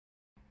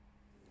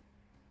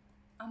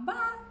I'm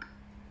back.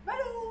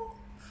 Hello.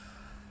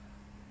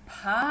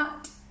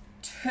 Part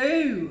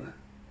 2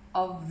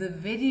 of the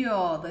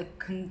video, the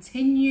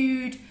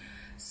continued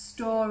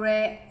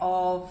story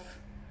of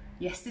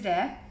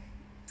yesterday,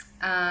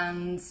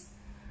 and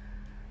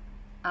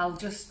I'll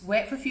just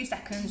wait for a few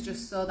seconds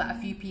just so that a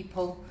few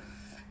people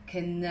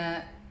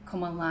can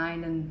come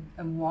online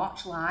and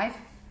watch live.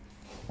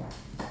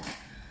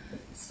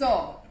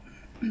 So,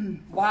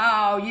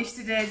 wow,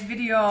 yesterday's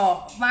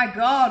video, my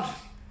God,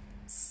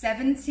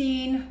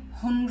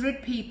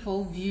 1,700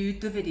 people viewed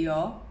the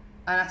video,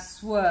 and I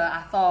swear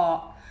I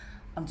thought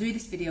I'll do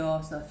this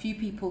video so a few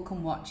people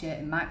can watch it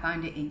and might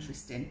find it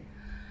interesting.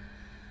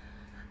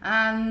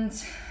 And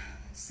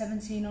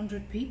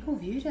 1,700 people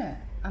viewed it.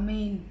 I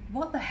mean,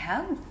 what the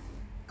hell?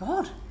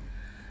 God.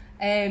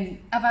 I've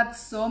had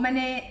so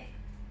many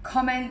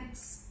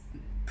comments,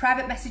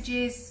 private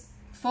messages,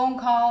 phone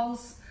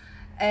calls.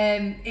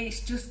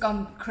 It's just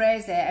gone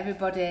crazy.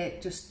 Everybody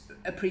just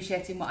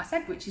appreciating what I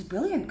said, which is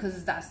brilliant,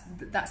 because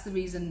that's the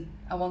reason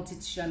I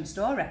wanted to share my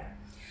story.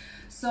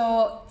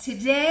 So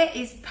today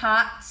is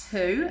part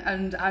 2,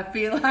 and I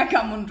feel like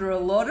I'm under a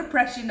load of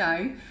pressure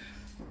now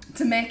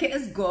to make it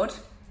as good.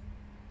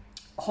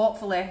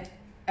 Hopefully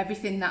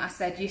everything that I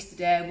said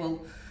yesterday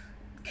will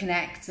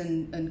connect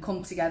and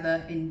come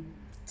together in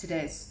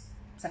today's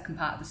second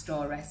part of the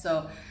story.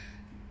 So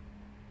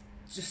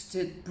just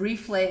to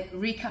briefly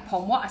recap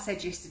on what I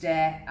said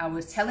yesterday, I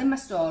was telling my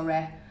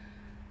story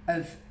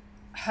of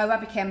how I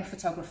became a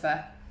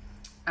photographer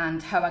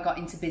and how I got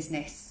into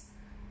business,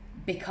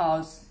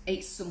 because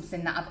it's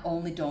something that I've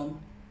only done,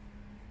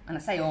 and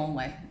I say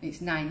only, it's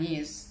 9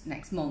 years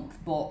next month,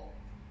 but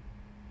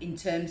in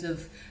terms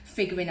of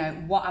figuring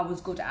out what I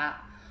was good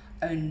at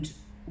and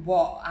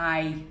what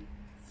I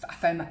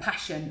found my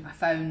passion, I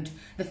found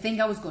the thing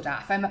I was good at,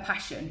 I found my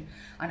passion,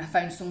 and I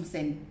found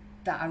something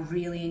that I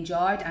really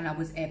enjoyed, and I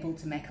was able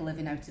to make a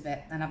living out of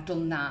it. And I've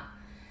done that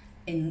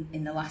in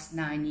the last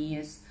 9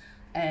 years.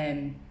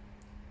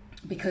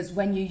 Because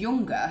when you're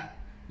younger,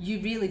 you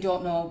really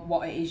don't know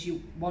what it is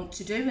you want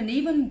to do, and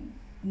even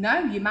now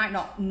you might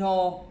not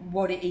know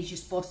what it is you're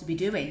supposed to be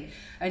doing,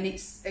 and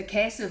it's a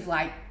case of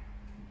like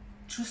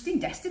trusting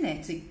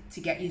destiny to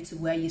get you to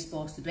where you're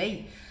supposed to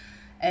be.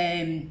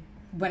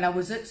 When I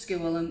was at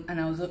school and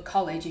I was at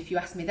college, if you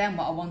asked me then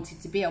what I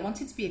wanted to be a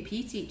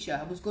PE teacher.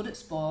 I was good at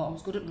sport, I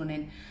was good at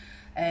running,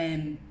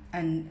 and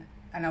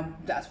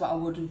that's what I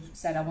would have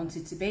said I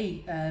wanted to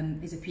be,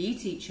 is a PE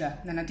teacher.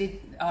 And then I did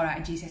all right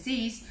in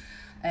GCSEs.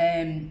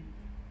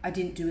 I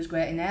didn't do as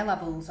great in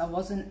A-levels. I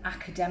wasn't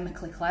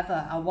academically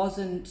clever. I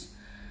wasn't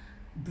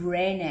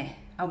brainy.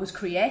 I was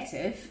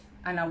creative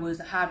and I was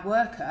a hard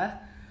worker,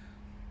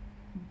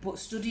 but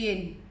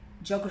studying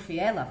geography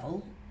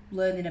A-level,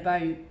 learning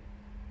about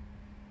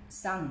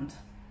sand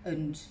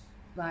and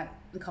like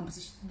the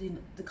composites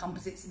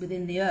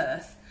within the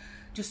earth,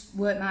 just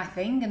weren't my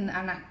thing, and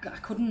I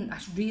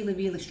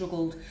really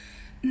struggled.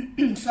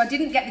 So I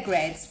didn't get the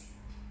grades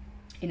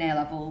in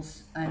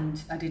A-levels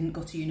and I didn't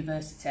go to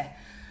university.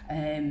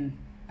 I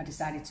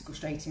decided to go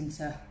straight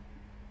into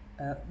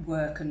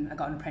work, and I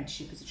got an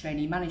apprenticeship as a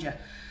trainee manager.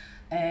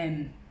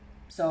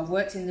 So I've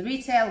worked in the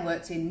retail,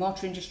 worked in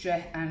motor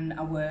industry, and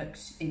I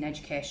worked in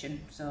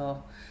education.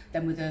 So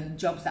then with the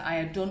jobs that I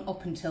had done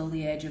up until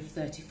the age of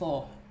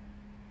 34.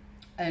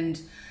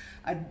 And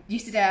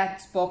yesterday I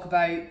spoke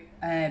about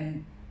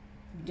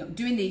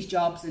doing these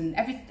jobs and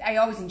everything. I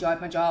always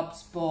enjoyed my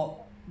jobs,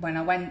 but when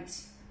I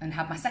went and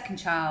had my second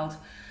child,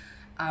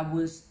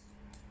 the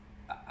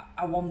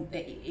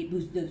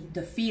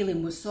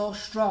feeling was so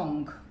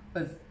strong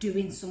of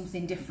doing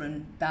something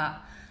different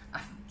that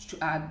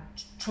I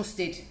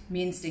trusted my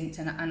instinct,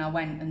 and I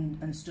went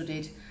and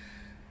studied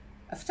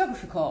a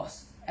photography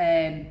course.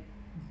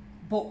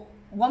 But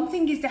one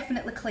thing is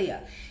definitely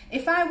clear: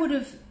 if I would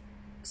have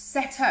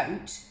set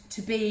out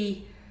to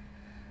be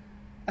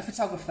a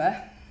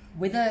photographer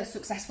with a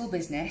successful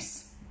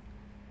business,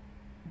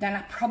 then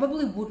I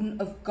probably wouldn't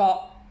have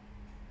got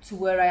to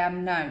where I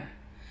am now.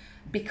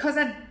 Because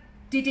I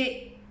did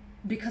it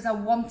because I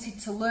wanted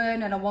to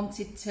learn and I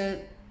wanted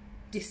to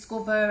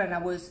discover, and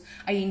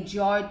I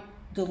enjoyed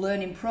the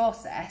learning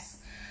process.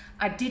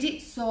 I did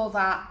it so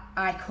that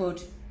I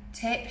could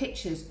take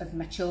pictures of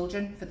my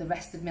children for the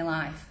rest of my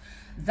life.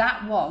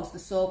 That was the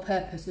sole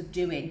purpose of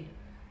doing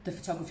the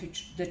photography,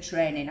 the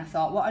training. I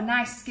thought, what a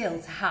nice skill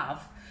to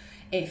have.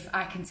 If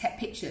I can take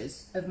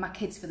pictures of my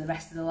kids for the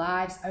rest of their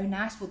lives, how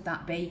nice would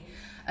that be?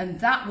 And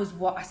that was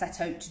what I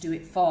set out to do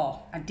it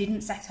for. I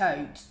didn't set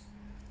out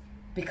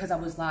because I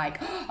was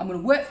like, oh, I'm going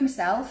to work for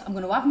myself, I'm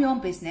going to have my own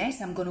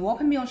business, I'm going to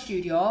open my own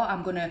studio,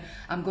 I'm going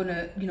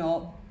to, you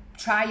know,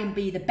 try and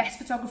be the best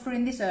photographer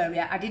in this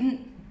area. I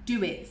didn't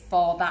do it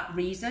for that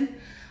reason.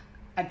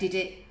 I did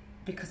it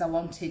because I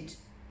wanted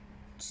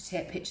to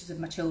take pictures of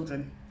my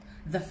children.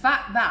 The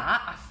fact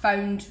that I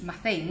found my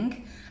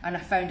thing and I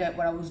found out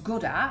what I was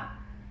good at,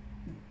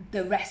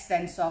 the rest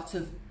then sort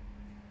of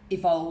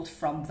evolved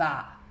from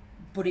that.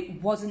 But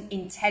it wasn't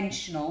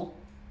intentional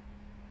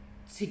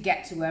to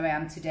get to where I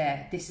am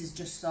today. This has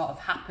just sort of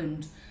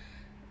happened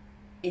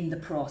in the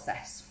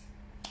process.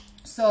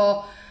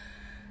 So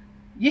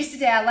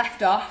yesterday I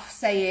left off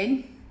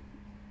saying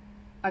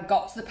I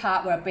got to the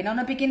part where I'd been on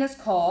a beginner's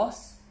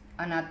course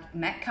and I'd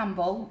met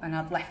Campbell and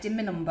I'd left him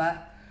my number,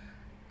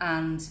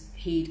 and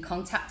he'd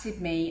contacted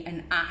me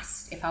and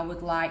asked if I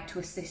would like to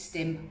assist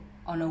him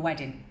on a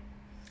wedding.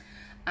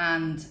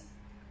 And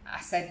I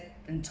said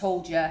and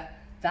told you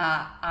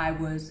that I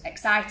was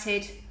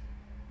excited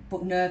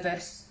but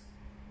nervous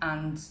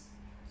and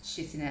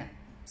shitting it.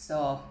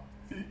 So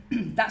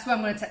that's where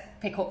I'm going to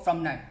pick up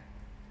from now.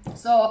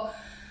 So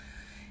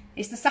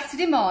it's the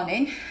Saturday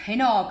morning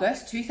in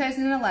August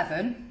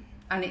 2011,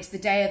 and it's the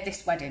day of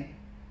this wedding.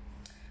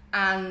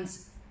 And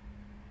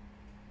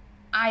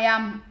I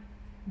am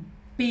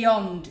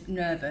beyond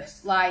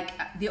nervous. Like,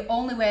 the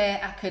only way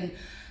I can,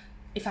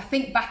 if I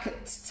think back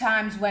at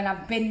times when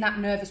I've been that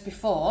nervous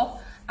before,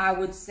 I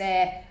would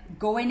say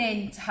going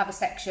in to have a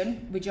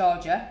section with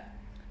Georgia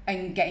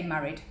and getting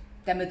married.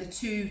 Them are the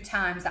two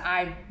times that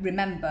I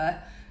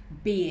remember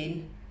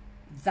being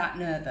that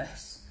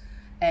nervous.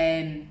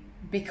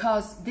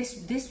 Because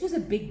this was a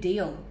big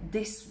deal.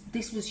 This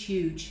was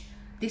huge.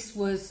 This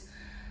was,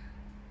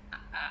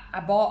 I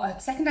bought a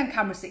second-hand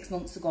camera 6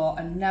 months ago,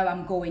 and now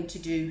I'm going to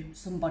do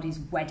somebody's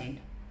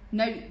wedding.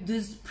 Now,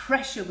 there's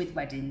pressure with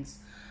weddings.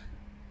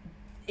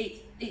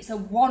 It's a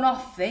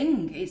one-off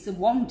thing. It's a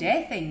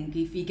one-day thing.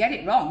 If you get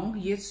it wrong,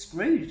 you're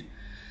screwed.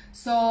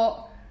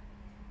 So,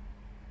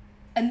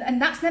 and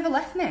that's never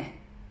left me.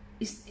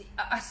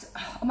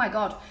 Oh my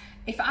God.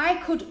 If I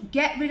could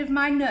get rid of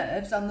my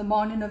nerves on the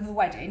morning of the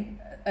wedding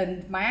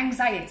and my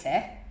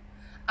anxiety,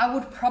 I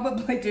would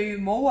probably do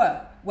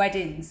more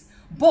weddings.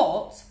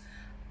 But,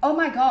 oh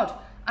my God,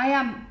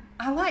 I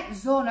like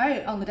zone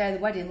out on the day of the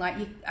wedding. Like,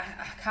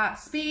 I can't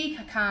speak,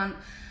 I'm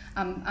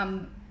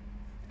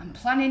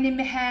planning in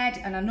my head,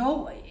 and I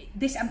know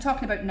this, I'm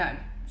talking about now.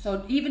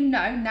 So even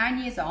now, 9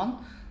 years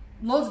on,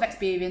 loads of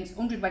experience,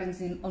 100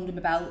 weddings under my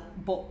belt,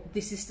 but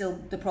this is still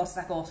the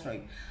process I go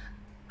through.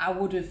 I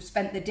would have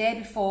spent the day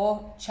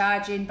before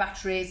charging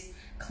batteries,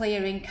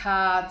 clearing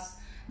cards,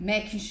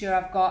 making sure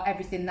I've got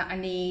everything that I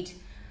need,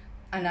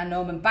 and I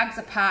know my bags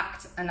are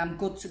packed and I'm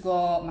good to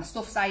go, my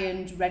stuff's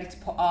ironed, ready to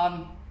put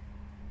on.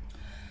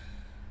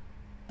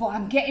 But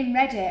I'm getting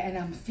ready and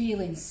I'm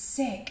feeling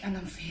sick and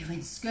I'm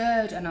feeling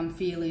scared and I'm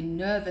feeling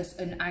nervous,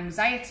 and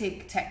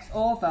anxiety takes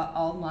over.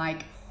 I'm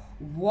like,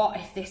 what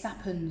if this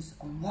happens?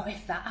 And what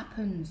if that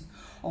happens?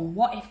 And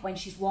what if when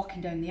she's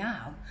walking down the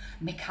aisle,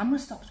 my camera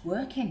stops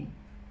working?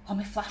 Or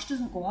my flash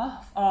doesn't go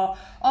off? Or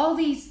all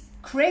these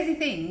crazy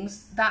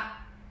things that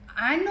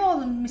I know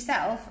them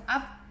myself.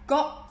 I've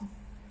got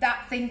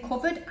that thing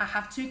covered. I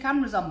have 2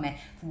 cameras on me.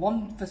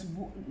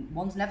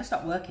 One's never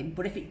stopped working,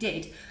 but if it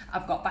did,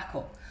 I've got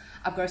backup.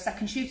 I've got a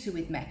second shooter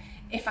with me.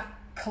 If I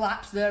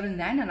collapse there and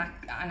then and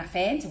I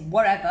faint or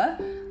whatever,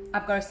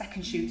 I've got a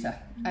second shooter.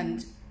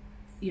 And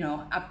you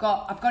know, I've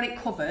got it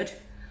covered,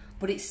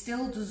 but it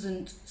still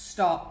doesn't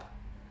stop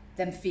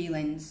them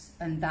feelings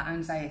and that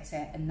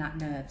anxiety and that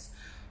nerves.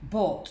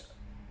 But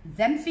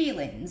them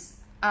feelings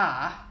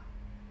are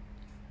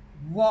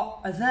what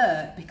are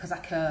there because I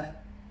care.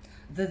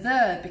 They're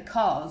there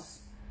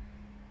because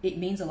it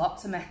means a lot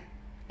to me,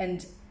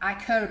 and I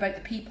care about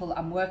the people that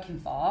I'm working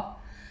for,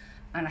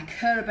 and I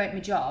care about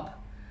my job,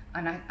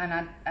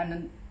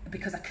 and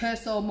because I care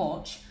so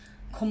much,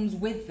 comes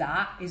with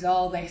that is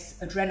all this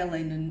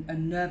adrenaline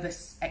and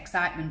nervous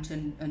excitement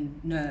and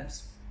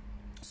nerves.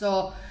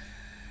 So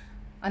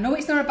I know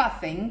it's not a bad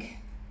thing.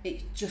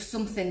 It's just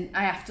something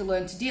I have to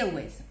learn to deal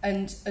with.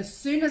 And as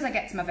soon as I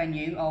get to my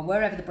venue or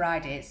wherever the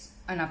bride is,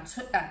 and I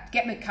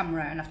get my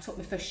camera and I've took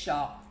my first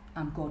shot,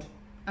 I'm good.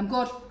 I'm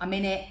good. I'm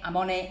in it. I'm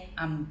on it.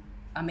 I'm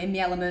in my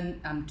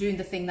element. I'm doing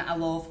the thing that I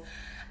love,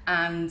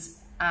 and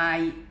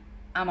I'm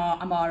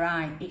all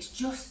right. It's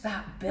just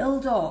that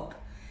build up.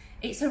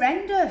 It's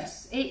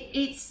horrendous.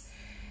 It's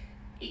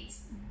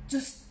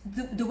just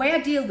the way I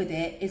deal with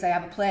it is I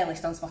have a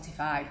playlist on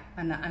Spotify,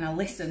 and I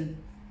listen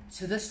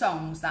to the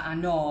songs that I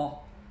know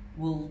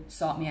will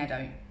sort my head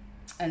out,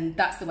 and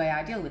that's the way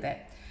I deal with it.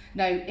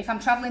 Now, if I'm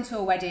travelling to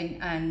a wedding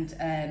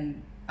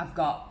and I've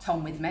got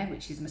Tom with me,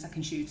 which is my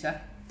second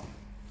shooter,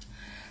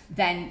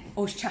 then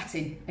us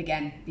chatting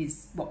again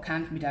is what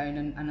calms me down,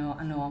 and I know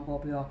I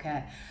won't be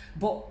okay.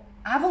 But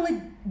I've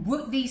only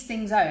worked these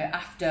things out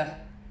after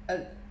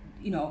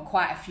you know,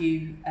 quite a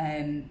few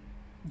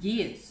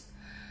years.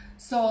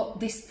 So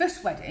this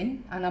first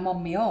wedding, and I'm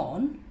on my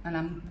own, and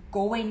I'm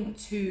going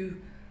to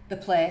the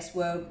place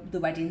where the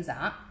wedding's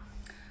at.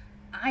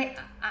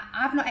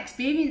 I've not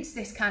experienced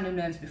this kind of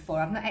nerves before.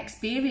 I've not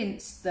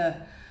experienced the,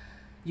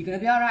 you're going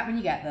to be all right when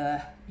you get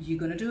there, you're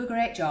going to do a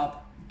great job,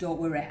 don't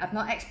worry. I've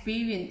not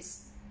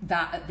experienced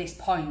that at this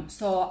point.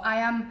 So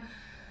I'm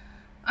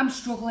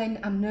struggling,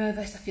 I'm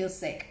nervous, I feel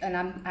sick, and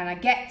I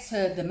get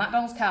to the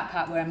McDonald's car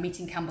park where I'm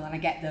meeting Campbell, and I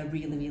get there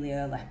really, really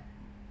early,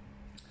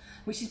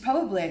 which is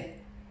probably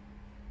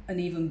an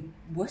even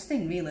worse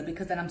thing really,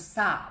 because then I'm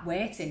sat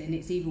waiting and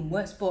it's even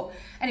worse. But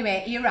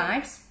anyway, he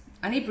arrives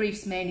and he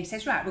briefs me and he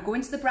says, right, we're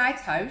going to the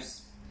bride's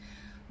house,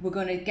 we're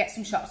going to get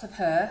some shots of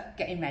her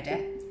getting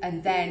ready,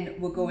 and then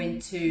we're going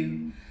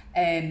to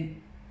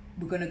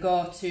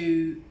go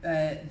to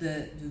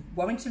the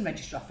Warrington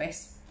Registry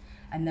Office,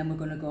 and then we're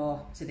going to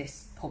go to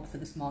this pub for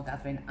the small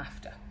gathering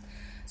after.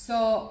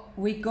 So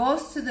we go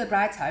to the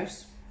bride's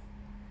house,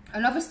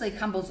 and obviously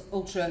Campbell's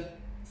ultra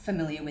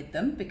familiar with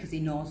them because he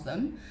knows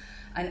them,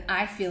 and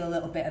I feel a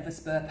little bit of a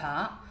spur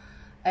part,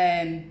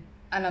 and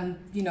I'm,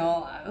 you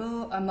know,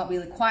 I'm not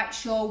really quite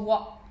sure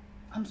what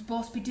I'm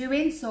supposed to be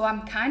doing, so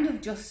I'm kind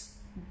of just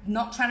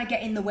not trying to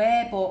get in the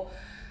way, but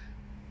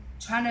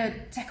trying to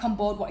take on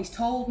board what he's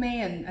told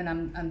me, and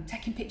I'm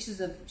taking pictures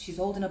of, she's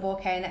holding a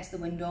bouquet next to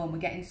the window, and we're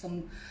getting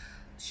some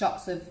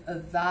shots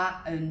of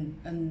that,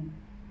 and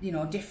you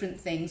know, different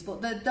things.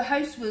 But the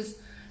house was,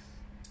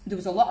 there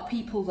was a lot of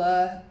people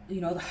there, you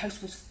know, the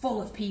house was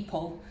full of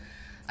people,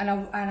 and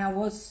I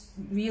was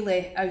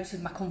really out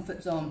of my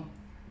comfort zone.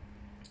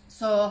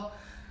 So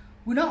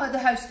we're not at the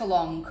house for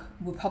long.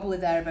 We're probably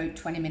there about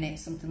 20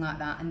 minutes, something like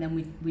that, and then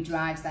we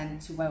drive then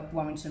to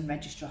Warrington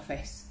Registry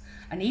Office.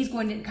 And he's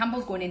going in,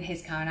 Campbell's going in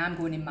his car, and I'm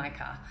going in my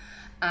car.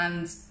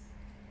 And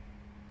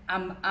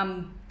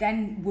I'm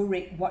then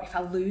worried, what if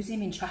I lose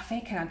him in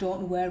traffic and I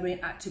don't know where we're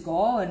at to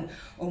go, and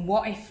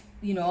what if,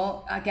 you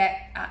know,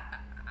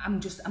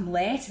 I'm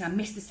late and I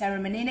missed the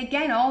ceremony, and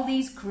again all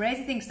these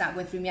crazy things start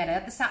going through my head. I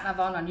had the sat nav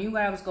on, I knew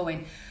where I was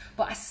going,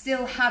 but I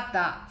still had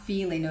that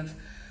feeling of,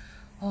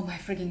 oh my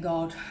frigging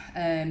God.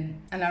 And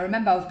I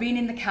remember I was being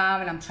in the car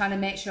and I'm trying to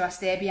make sure I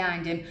stay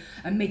behind him,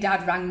 and my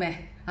dad rang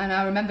me, and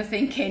I remember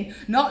thinking,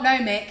 not now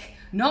Mick,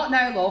 not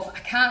now love, I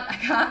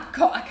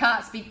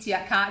can't speak to you,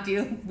 I can't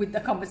deal with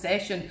the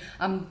conversation,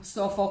 I'm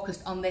so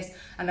focused on this.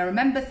 And I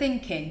remember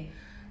thinking,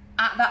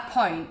 at that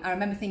point, I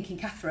remember thinking,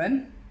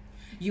 Catherine,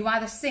 you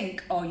either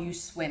sink or you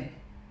swim,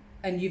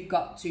 and you've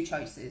got two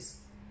choices.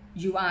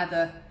 You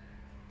either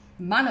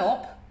man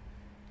up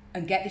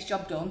and get this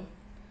job done,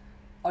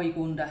 or you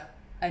go under.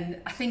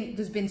 And I think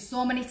there's been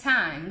so many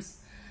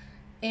times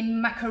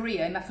in my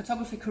career, in my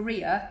photography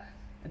career,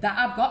 that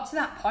I've got to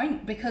that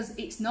point, because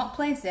it's not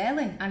plain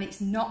sailing and it's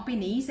not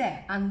been easy,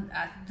 and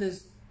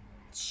there's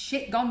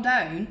shit gone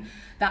down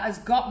that has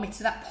got me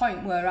to that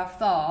point where I've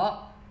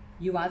thought,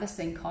 you either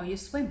sink or you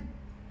swim,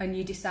 and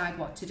you decide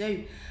what to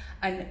do.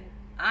 And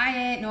I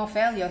ain't no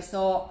failure,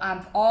 so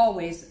I've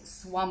always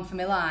swam for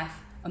my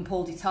life and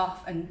pulled it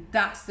off, and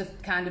that's the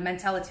kind of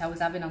mentality I was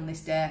having on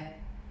this day.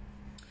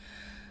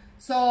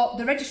 So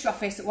the registry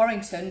office at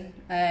Warrington,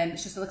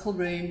 it's just a little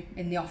room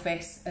in the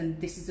office, and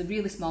this is a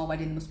really small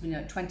wedding, there must be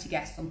 20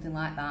 guests, something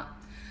like that.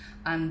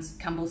 And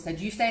Campbell said,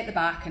 you stay at the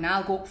back and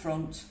I'll go up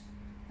front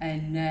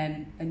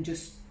and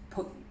just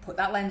put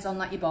that lens on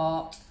that you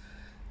bought,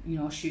 you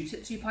know, shoot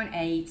at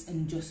 2.8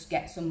 and just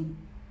get some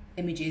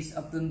images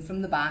of them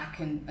from the back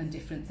and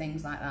different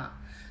things like that.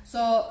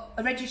 So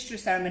a registry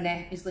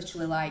ceremony is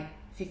literally like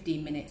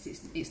 15 minutes,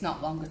 it's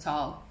not long at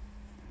all.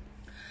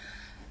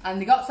 And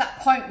they got to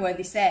that point where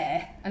they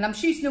say, and I'm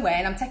shooting away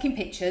and I'm taking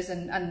pictures,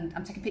 and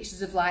I'm taking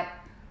pictures of like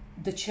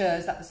the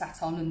chairs that they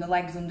sat on and the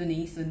legs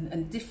underneath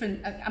and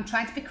different. I'm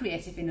trying to be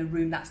creative in a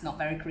room that's not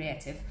very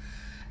creative.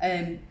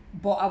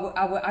 But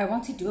I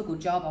wanted to do a good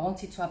job. I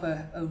wanted to have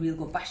a real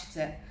good bash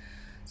at it.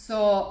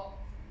 So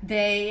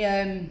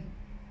they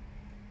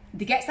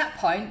get to that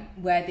point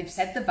where they've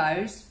said the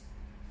vows,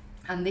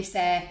 and they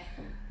say,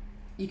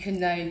 you can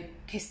now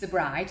kiss the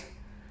bride.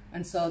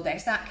 And so they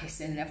start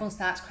kissing and everyone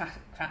starts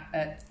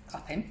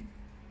clapping.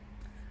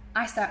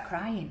 I start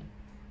crying.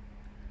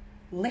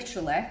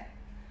 Literally,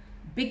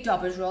 big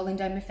dobbers rolling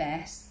down my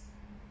face.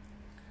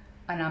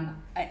 And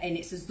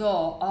it's as though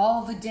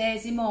all the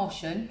day's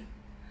emotion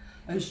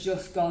has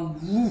just gone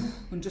woof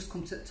and just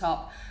come to the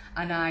top.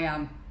 And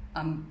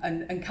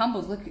and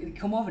Campbell's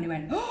come over and he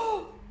went,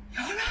 oh,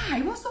 you're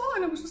alright, what's on?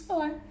 And I was just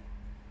like,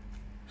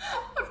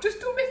 I've just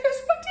done my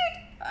first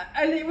wedding.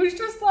 And it was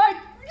just like,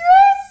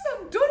 yes,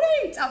 I've done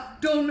it. I've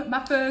done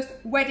my first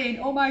wedding.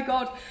 Oh my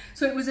God.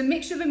 So it was a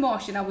mixture of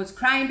emotion. I was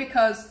crying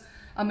because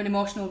I'm an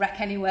emotional wreck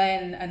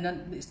anyway,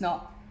 and it's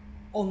not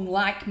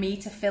unlike me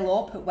to fill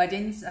up at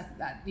weddings.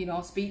 You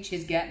know,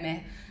 speeches get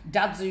me.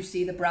 Dads who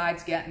see the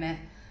brides get me.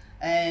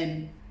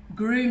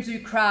 Grooms who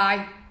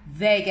cry,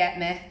 they get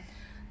me.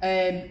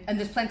 And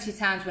there's plenty of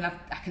times when I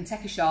can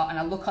take a shot and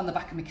I look on the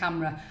back of my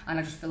camera and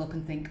I just fill up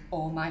and think,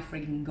 oh my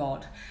frigging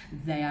God,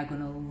 they are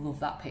going to love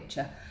that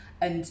picture.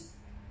 And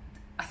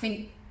I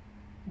think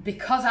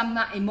because I'm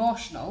that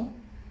emotional,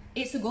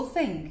 it's a good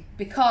thing,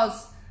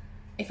 because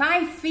if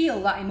I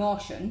feel that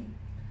emotion,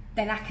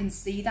 then I can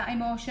see that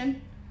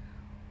emotion.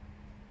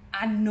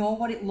 I know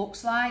what it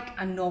looks like,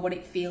 I know what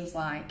it feels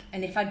like.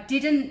 And if I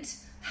didn't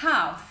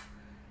have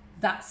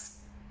that's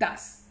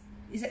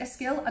is it a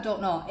skill? I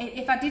don't know.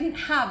 If I didn't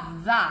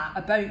have that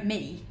about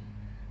me,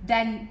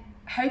 then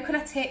how could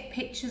I take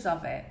pictures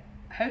of it?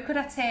 How could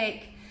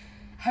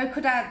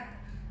I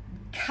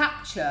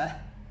capture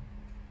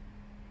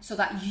so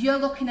that you're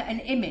looking at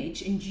an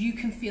image and you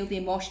can feel the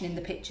emotion in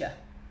the picture?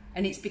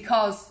 And it's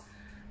because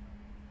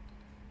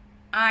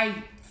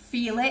I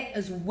feel it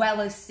as well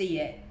as see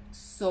it,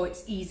 so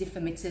it's easy for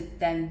me to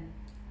then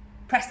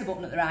press the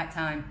button at the right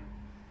time.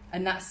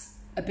 And that's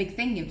a big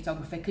thing in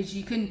photography, because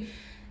you can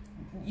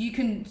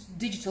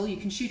digital, you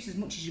can shoot as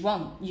much as you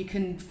want, you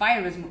can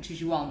fire as much as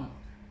you want,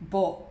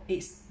 but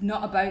it's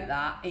not about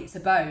that. It's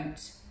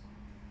about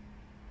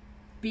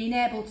being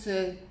able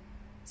to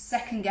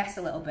second guess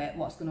a little bit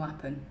what's going to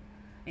happen.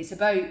 It's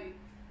about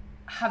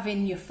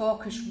having your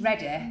focus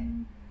ready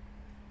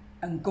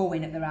and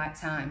going at the right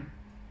time.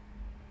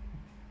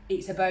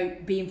 It's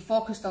about being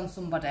focused on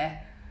somebody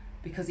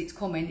because it's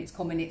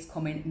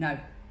coming now.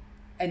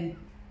 And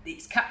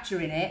it's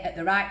capturing it at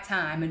the right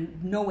time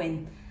and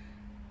knowing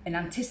and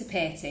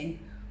anticipating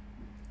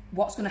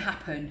what's going to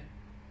happen,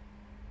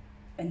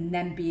 and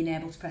then being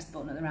able to press the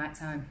button at the right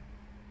time.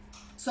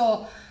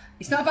 So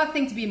it's not a bad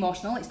thing to be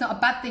emotional. It's not a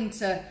bad thing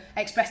to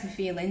express my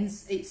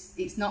feelings.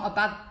 It's not a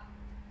bad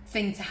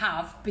thing to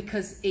have,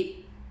 because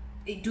it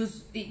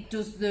does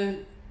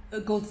a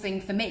good thing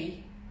for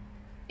me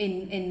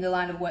in the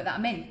line of work that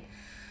I'm in.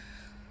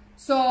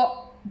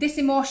 So this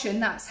emotion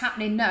that's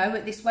happening now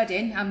at this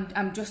wedding,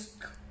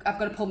 I've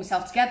got to pull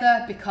myself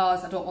together,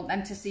 because I don't want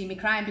them to see me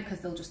crying, because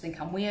they'll just think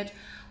I'm weird.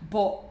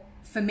 But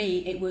for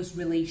me, it was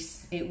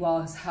release. It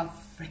was, have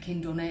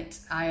freaking done it.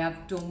 I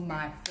have done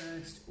my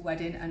first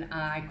wedding and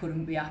I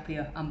couldn't be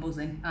happier. I'm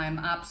buzzing.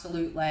 I've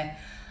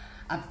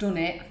done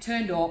it. I've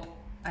turned up,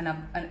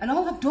 and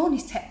all I've done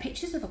is take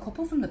pictures of a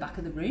couple from the back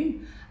of the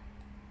room.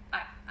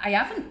 I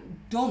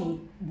haven't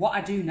done what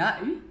I do now.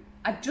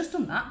 I've just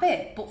done that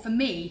bit. But for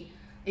me,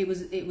 it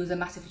was a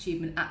massive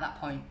achievement at that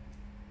point.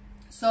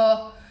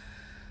 So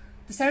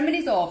the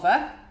ceremony's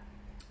over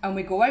and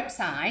we go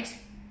outside,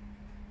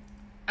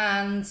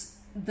 and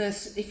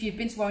if you've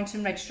been to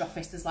Warrington Register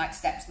Office, there's like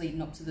steps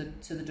leading up to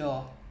the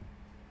door,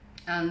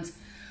 and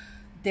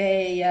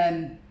they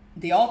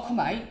all come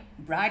out,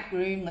 bride,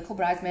 groom, little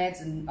bridesmaids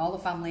and all the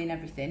family and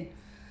everything,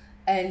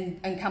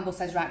 and Campbell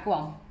says, right, go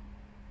on.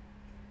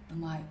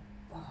 I'm like,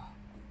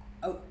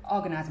 oh,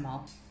 organise them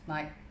all,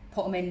 like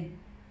put them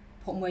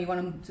where you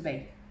want them to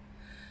be.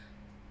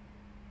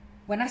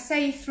 When I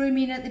say he threw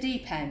me in at the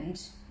deep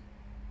end,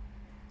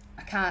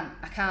 I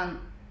can't,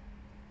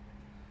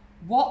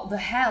 what the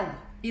hell?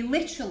 He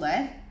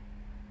literally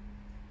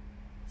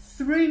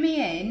threw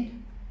me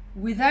in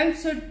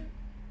without a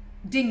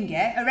dinghy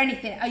or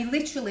anything. He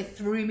literally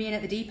threw me in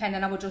at the deep end,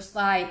 and I was just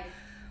like,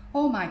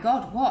 oh my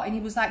God, what? And he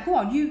was like, go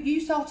on,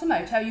 you sort them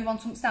out, how you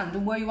want them to stand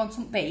and where you want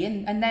them to be,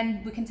 and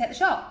then we can take the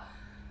shot.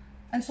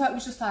 And so it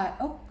was just like,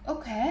 oh,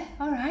 okay,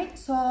 all right.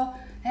 So,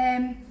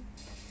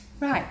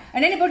 right.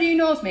 And anybody who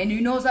knows me and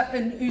who knows that,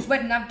 and whose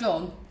wedding I've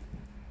done,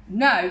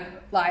 now,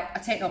 like, I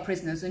take no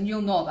prisoners, and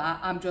you'll know that.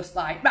 I'm just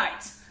like,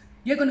 right,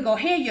 you're going to go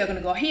here, you're going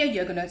to go here,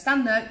 you're going to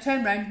stand there,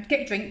 turn around, get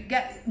your drink,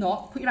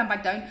 put your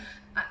handbag down.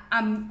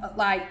 I'm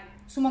like,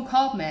 someone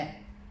called me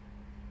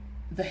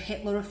the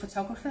Hitler of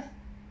photography.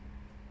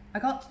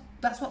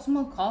 That's what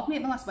someone called me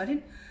at my last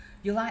wedding.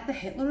 You're like the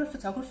Hitler of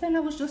photography. And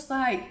I was just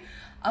like,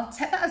 I'll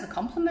take that as a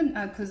compliment,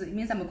 because it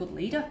means I'm a good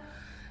leader.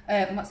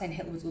 I'm not saying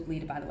Hitler was a good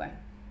leader, by the way.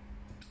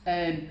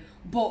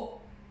 But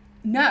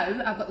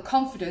now I've got the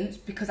confidence,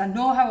 because I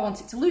know how I want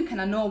it to look, and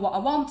I know what I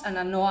want, and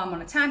I know I'm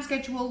on a time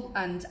schedule,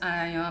 and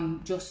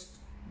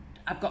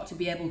I've got to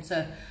be able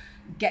to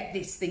get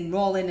this thing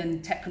rolling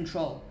and take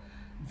control.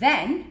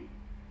 Then,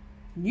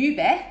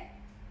 newbie,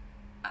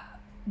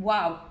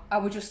 wow, I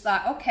was just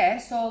like, okay,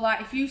 so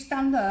like if you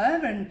stand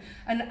there,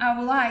 and I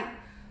was like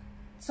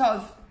sort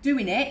of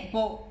doing it,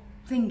 but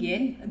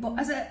thinking, but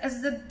as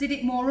I did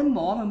it more and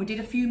more, and we did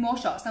a few more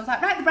shots, and I was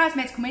like, right, the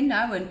bridesmaids come in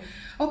now, and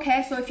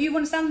okay, so if you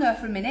want to stand there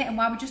for a minute, and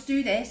while we just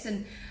do this,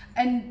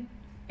 and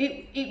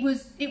it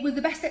was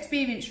the best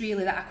experience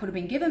really that I could have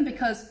been given,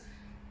 because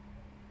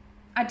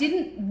I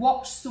didn't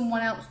watch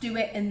someone else do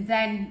it and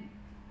then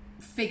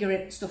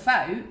figure stuff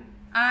out.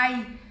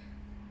 I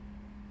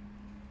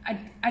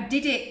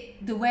did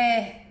it the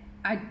way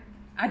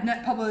I'd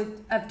not probably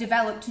have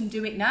developed and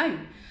do it now.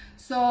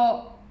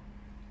 So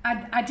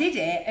I did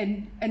it,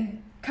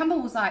 and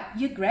Campbell was like,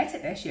 you're great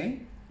at this,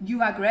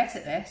 you are great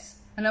at this.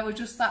 And I was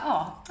just like,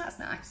 oh, that's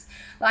nice.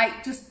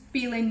 Like, just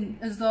feeling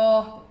as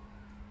though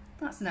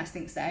that's a nice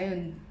thing to say,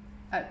 and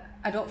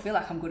I don't feel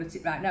like I'm good at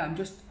it right now. I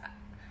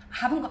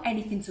haven't got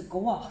anything to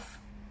go off.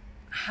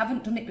 I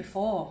haven't done it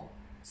before.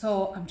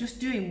 So I'm just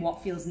doing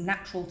what feels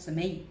natural to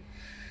me.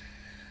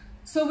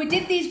 So we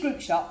did these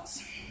group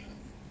shots,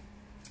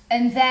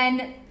 and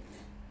then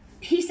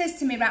he says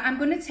to me, right, I'm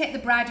going to take the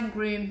bride and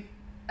groom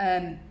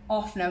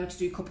off now to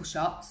do couple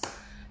shots.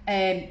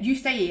 You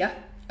stay here.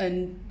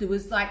 And there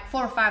was like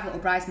 4 or 5 little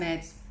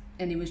bridesmaids,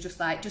 and he was just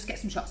like, just get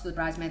some shots of the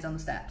bridesmaids on the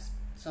steps.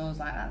 So I was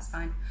like, that's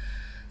fine.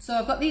 So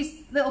I've got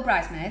these little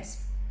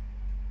bridesmaids,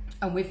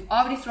 and we've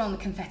already thrown the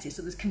confetti,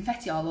 so there's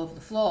confetti all over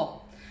the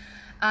floor.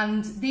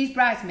 And these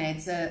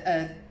bridesmaids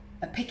are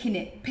picking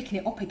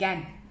it up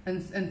again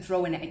and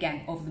throwing it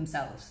again over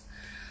themselves.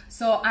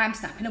 So I'm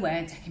snapping away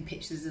and taking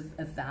pictures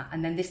of that.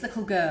 And then this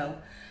little girl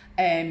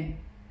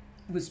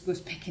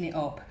was picking it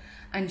up,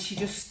 and she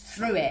just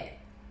threw it,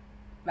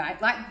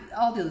 right, like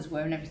all the others were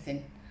and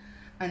everything.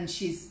 And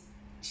she's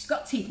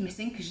got teeth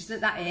missing, because she's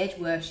at that age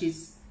where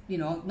she's you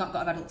know, not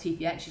got her adult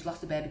teeth yet, she's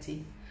lost her baby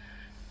teeth.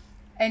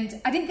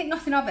 And I didn't think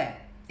nothing of it.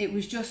 It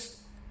was just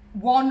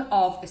one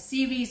of a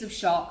series of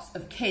shots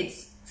of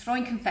kids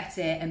throwing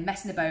confetti and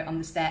messing about on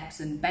the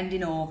steps and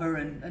bending over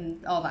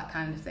and all that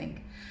kind of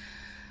thing.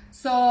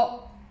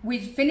 So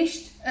we'd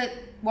finished at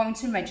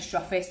Warrington Registry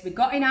Office, we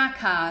got in our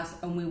cars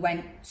and we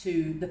went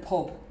to the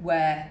pub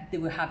where they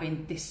were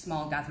having this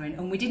small gathering,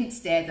 and we didn't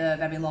stay there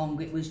very long,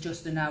 it was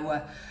just an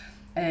hour,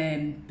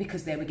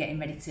 because they were getting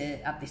ready to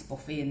have this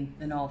buffet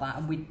and all that,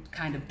 and we'd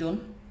kind of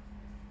done.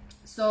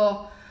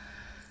 So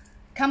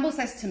Campbell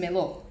says to me,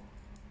 look,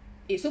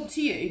 it's up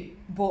to you,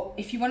 but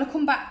if you want to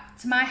come back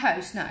to my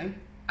house now,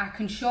 I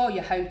can show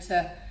you how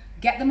to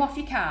get them off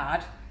your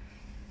card,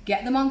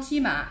 get them onto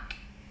your Mac,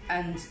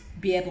 and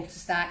be able to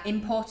start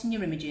importing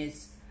your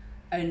images,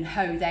 and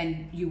how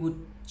then you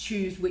would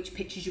choose which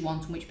pictures you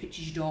want and which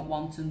pictures you don't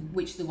want, and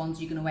which the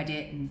ones you're going to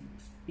edit, and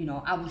you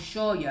know, I will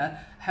show you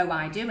how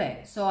I do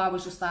it. So I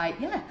was just like,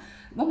 yeah,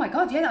 oh my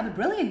God, yeah, that'd be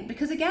brilliant,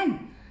 because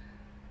again,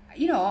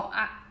 you know,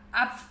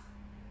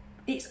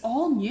 it's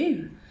all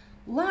new.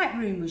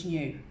 Lightroom was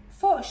new,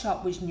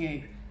 Photoshop was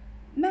new,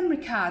 memory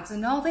cards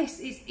and all this,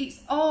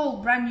 it's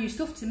all brand new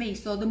stuff to me.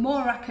 So the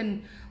more I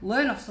can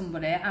learn off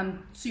somebody,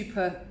 I'm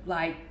super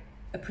like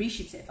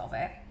appreciative of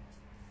it.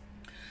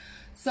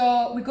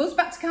 So we goes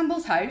back to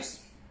Campbell's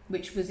house,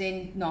 which was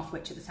in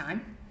Northwich at the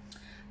time,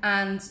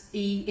 and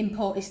he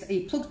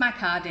plugs my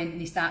card in and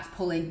he starts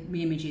pulling my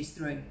images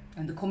through,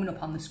 and they're coming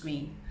up on the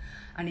screen,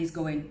 and he's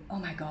going, oh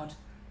my God,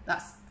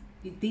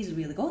 these are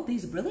really good,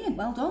 these are brilliant,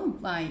 well done,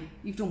 like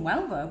you've done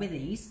well there with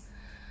these.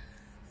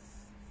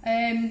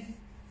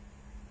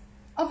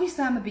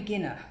 Obviously I'm a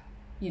beginner,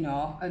 you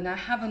know, and I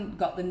haven't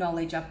got the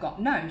knowledge I've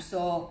got now,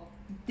 so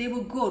they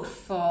were good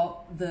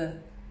for the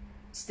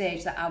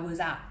stage that I was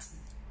at.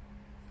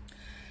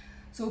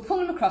 So we're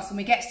pulling them across and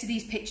we get to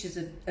these pictures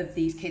of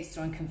these kids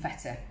throwing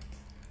confetti,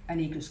 and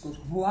he just goes,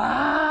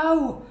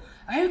 wow,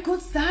 how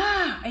good's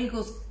that? And he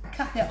goes,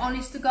 Kathy,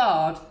 honest to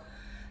God,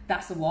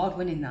 that's award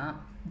winning,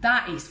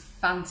 that is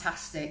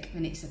fantastic.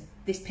 And it's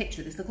this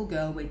picture of this little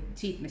girl with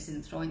teeth missing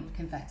and throwing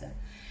confetti.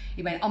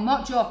 He went, I'm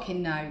not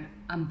joking now,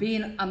 I'm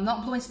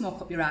not blowing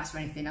smoke up your ass or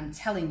anything, I'm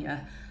telling you,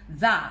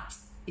 that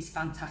is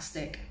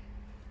fantastic.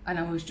 And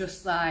I was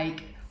just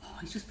like, oh,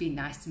 he's just being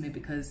nice to me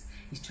because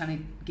he's trying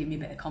to give me a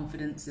bit of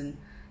confidence and,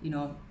 you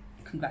know,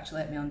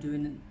 congratulate me on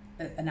doing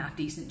an half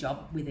decent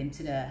job with him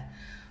today.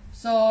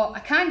 So I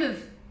kind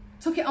of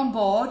took it on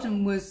board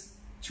and was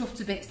chuffed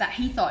to bits that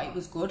he thought it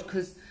was good,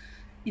 because,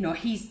 you know,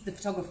 he's the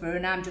photographer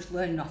and I'm just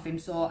learning off him.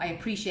 So I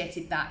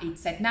appreciated that he'd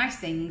said nice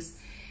things.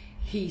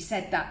 He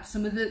said that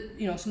some of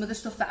the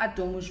stuff that I'd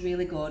done was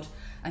really good,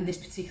 and this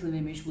particular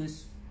image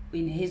was,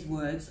 in his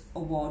words,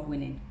 award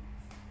winning.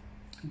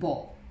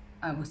 But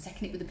I was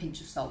taking it with a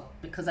pinch of salt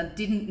because I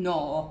didn't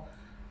know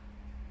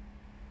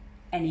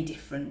any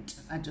different.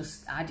 I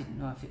didn't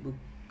know if it was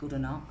good or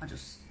not. I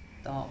just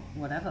thought,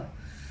 whatever.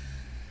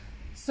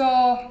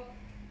 So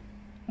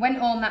went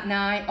home that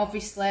night,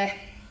 obviously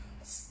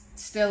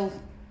still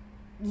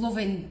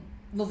loving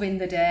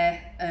the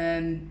day.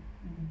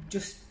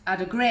 Just had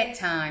a great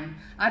time,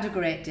 had a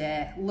great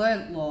day,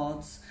 learnt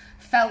loads,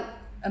 felt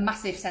a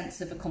massive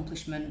sense of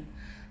accomplishment,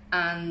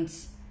 and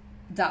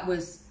that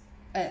was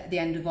at the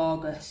end of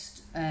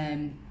August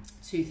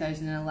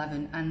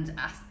 2011. And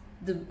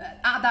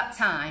at that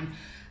time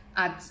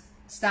I'd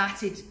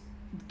started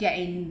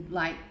getting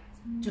like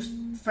just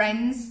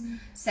friends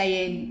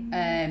saying,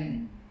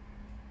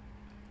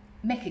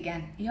 Mick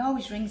again, he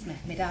always rings me,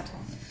 my dad.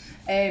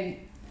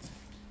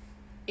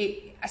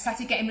 I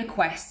started getting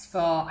requests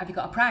for, have you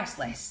got a price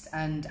list,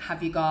 and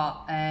have you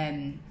got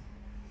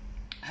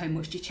how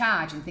much do you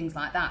charge and things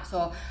like that.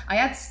 So I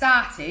had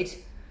started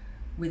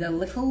with a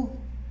little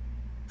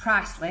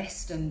price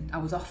list, and I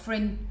was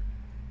offering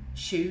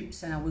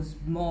shoots, and I was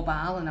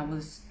mobile, and I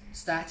was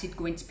started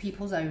going to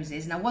people's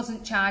houses, and I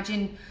wasn't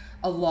charging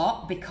a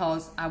lot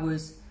because I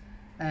was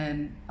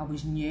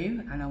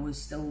new and I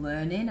was still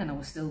learning, and I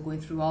was still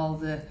going through all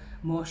the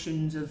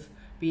motions of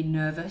being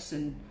nervous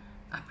and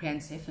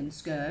apprehensive and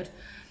scared,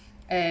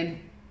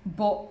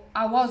 but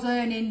I was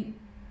earning,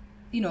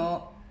 you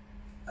know,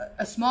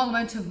 a small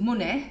amount of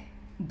money,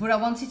 but I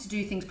wanted to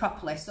do things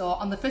properly. So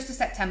on the 1st of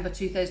September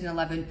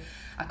 2011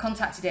 I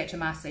contacted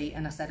HMRC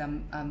and I said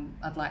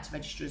I'd like to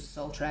register as a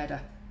sole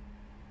trader,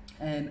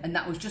 and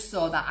that was just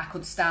so that I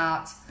could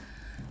start,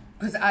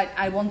 because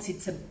I wanted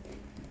to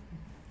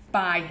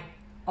buy,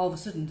 all of a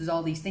sudden there's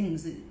all these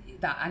things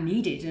that I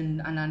needed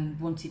and I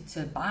wanted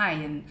to buy,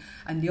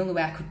 and the only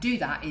way I could do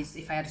that is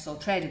if I had a sole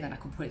trader, then I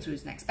could put it through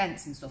as an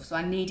expense and stuff. So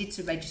I needed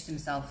to register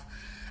myself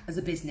as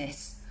a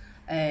business,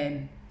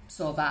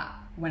 so that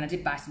when I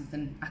did buy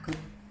something I could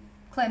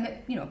claim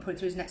it, you know, put it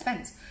through as an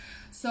expense.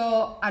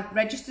 So I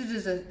registered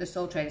as a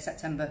sole trader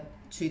September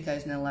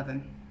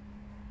 2011.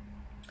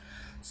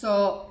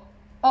 So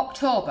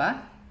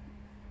October,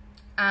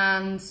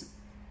 and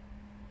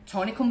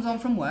Tony comes home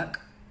from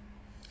work,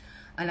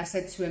 and I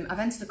said to him, I've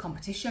entered a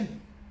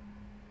competition.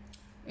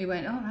 He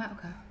went, oh right,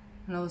 okay.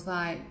 And I was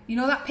like, you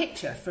know that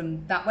picture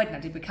from that wedding I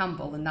did with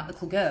Campbell and that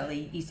little girl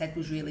he said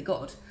was really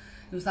good?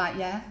 He was like,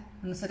 yeah.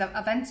 And I said,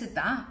 I've entered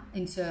that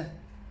into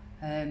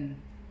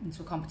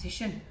a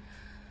competition.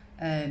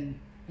 And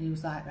he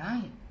was like,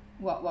 right,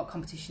 what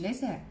competition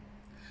is it?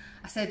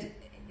 I said,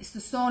 it's the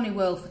Sony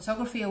World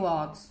Photography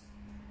Awards.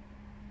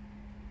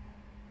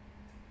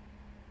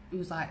 He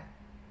was like,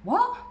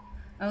 what?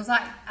 I was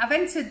like, I've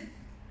entered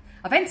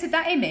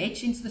that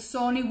image into the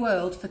Sony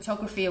World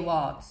Photography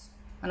Awards.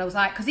 And I was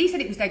like, because he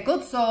said it was dead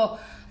good, so I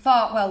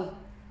thought, well,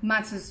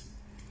 might as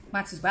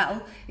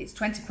well. It's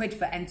 20 quid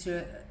for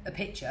enter a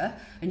picture,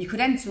 and you could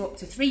enter up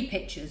to 3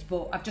 pictures,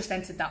 but I've just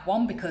entered that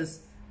one because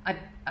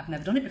I've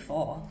never done it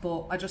before,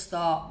 but I just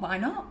thought, why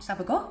not? Just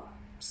have a go,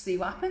 just see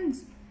what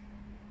happens.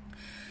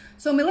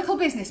 So my little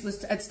business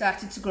had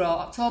started to grow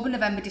October,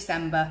 November,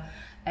 December,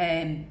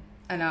 and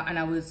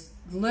I was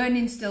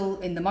learning still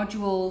in the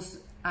modules.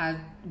 I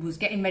was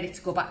getting ready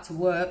to go back to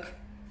work.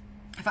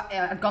 In fact,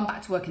 I'd gone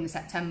back to work in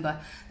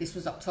September. This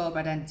was October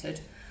I'd entered.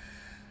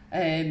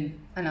 And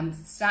I'm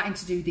starting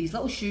to do these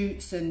little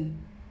shoots, and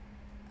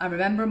I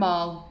remember them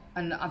all,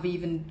 and I've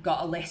even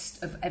got a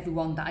list of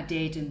everyone that I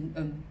did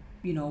and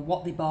you know,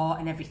 what they bought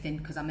and everything,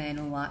 because I'm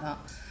anal like that.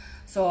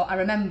 So I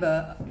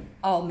remember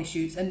all my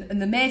shoots, and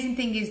the amazing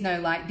thing is now,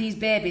 like, these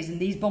babies and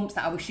these bumps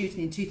that I was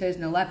shooting in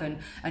 2011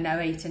 are now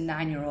 8 and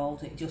 9 year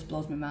old. It just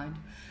blows my mind.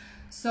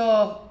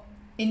 So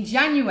in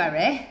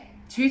January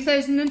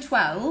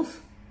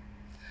 2012,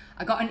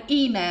 I got an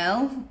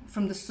email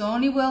from the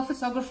Sony World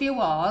Photography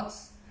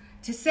Awards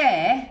to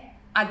say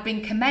I'd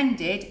been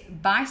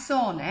commended by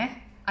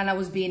Sony and I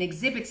was being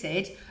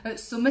exhibited at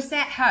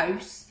Somerset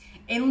House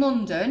in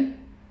London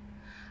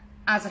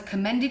as a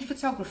commended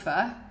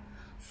photographer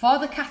for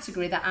the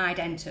category that I'd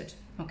entered.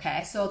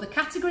 Okay, so the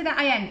category that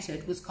I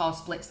entered was called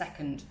Split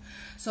Second.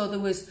 So there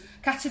was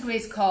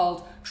categories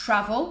called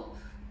travel,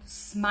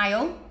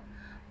 smile,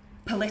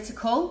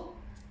 political,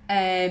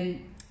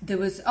 there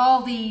was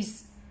all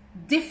these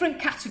different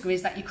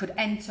categories that you could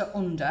enter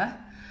under,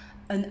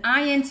 and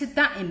I entered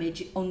that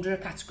image under a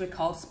category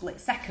called Split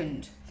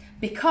Second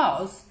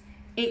because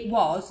it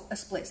was a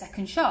split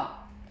second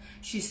shot.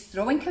 She's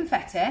throwing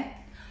confetti,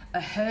 her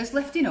hair's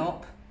lifting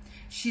up,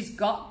 she's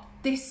got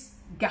this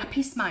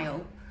gappy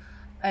smile,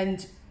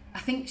 and I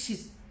think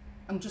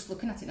I'm just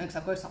looking at it now because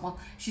I've got it on.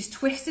 She's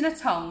twisting her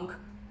tongue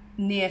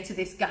near to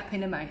this gap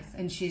in her mouth,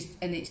 and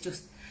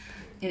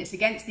it's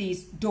against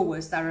these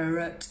doors that are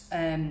at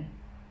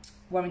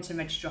Warrington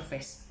Registry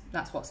Office.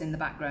 That's what's in the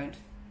background.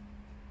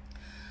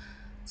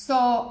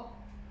 So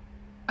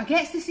I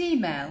get this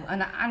email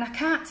and I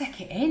can't take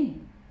it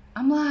in.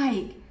 I'm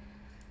like,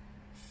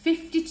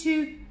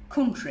 52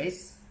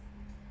 countries,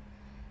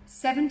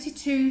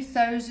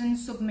 72,000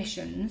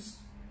 submissions,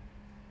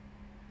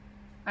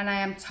 and I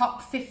am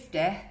top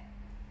 50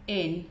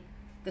 in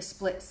the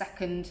split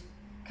second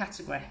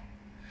category,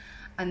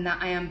 and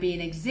that I am being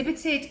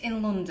exhibited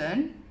in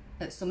London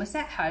at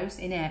Somerset House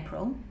in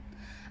April,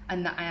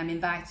 and that I am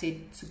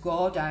invited to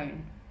go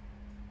down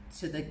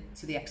to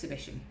the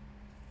exhibition.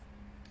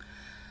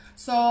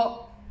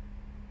 So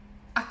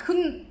I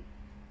couldn't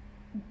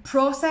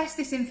process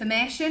this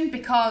information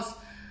because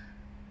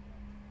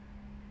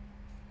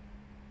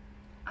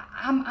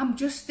I'm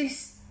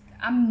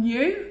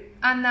new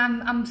and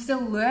I'm still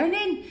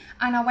learning,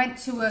 and I went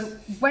to a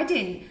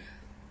wedding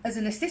as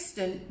an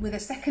assistant with a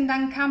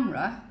second-hand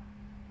camera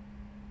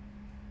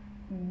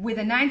with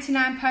a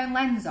 £99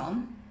 lens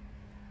on,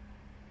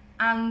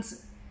 and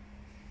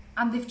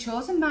they've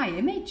chosen my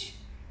image.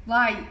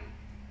 Like,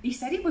 he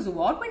said it was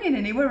award-winning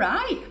and he were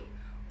right,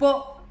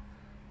 but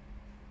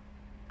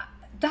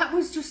that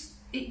was just,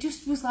 it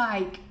just was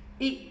like,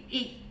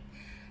 it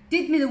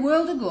did me the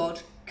world of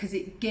good because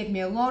it gave me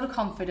a lot of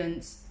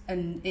confidence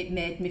and it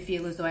made me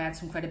feel as though I had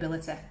some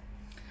credibility.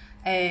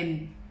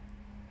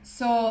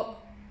 So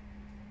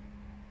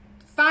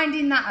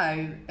finding that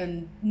out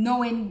and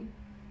knowing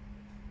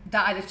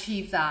that I'd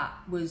achieved that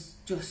was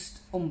just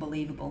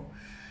unbelievable.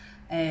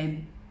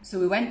 So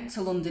we went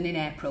to London in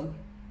April,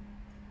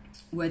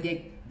 where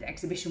the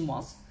exhibition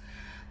was,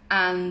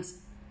 and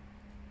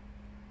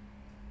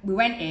we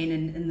went in,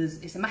 and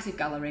it's a massive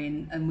gallery,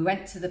 and we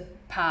went to the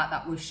part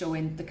that was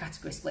showing the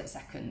category split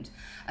second,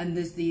 and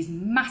there's these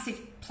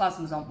massive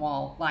plasmas on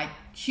wall, like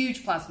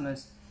huge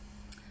plasmas,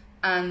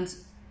 and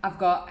I've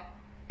got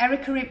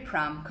Erica in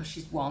pram because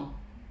she's 1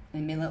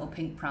 in my little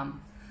pink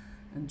pram,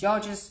 and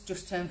Georgia's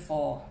just turned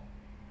 4,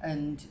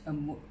 and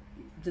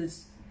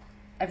there's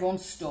everyone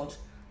stood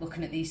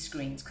looking at these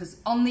screens, because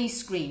on these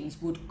screens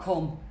would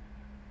come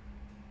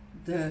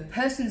the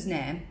person's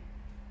name,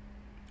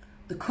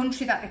 the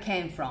country that they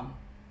came from,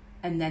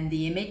 and then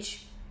the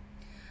image.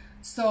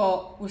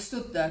 So we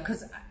stood there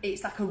because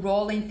it's like a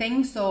rolling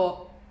thing,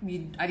 so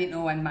I didn't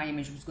know when my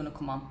image was going to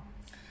come on,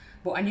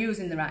 but I knew it was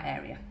in the right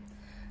area.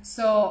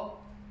 So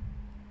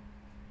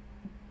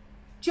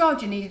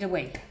Georgia needed a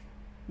wee,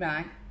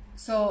 right?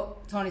 So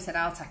Tony said,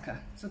 I'll take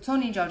her. So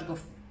Tony and Georgia go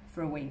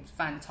for a wee to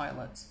find the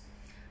toilets,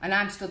 and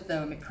I'm stood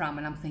there with my pram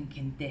and I'm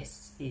thinking,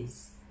 this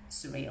is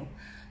surreal.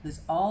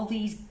 There's all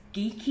these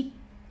geeky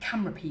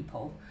camera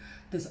people,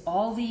 there's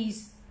all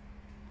these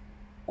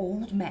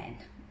old men,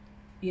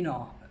 you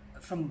know,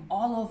 from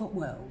all over the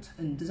world,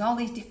 and there's all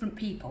these different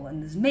people,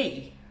 and there's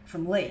me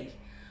from Lee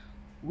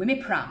with my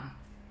pram,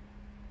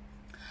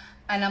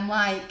 and I'm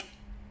like,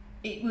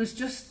 it was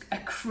just a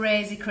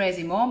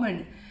crazy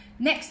moment.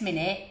 Next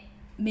minute,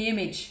 my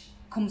image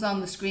comes on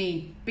the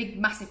screen, big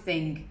massive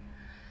thing,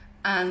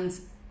 and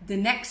the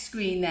next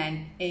screen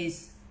then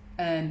is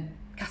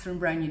Catherine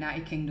Brown,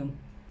 United Kingdom.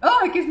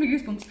 Oh, it gives me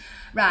goosebumps.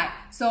 Right,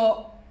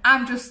 so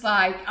I'm just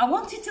like, I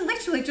wanted to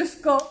literally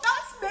just go,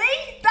 that's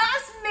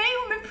me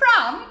with my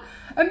pram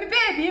and my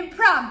baby in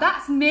pram,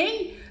 that's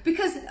me.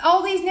 Because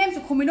all these names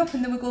are coming up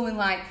and they were going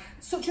like,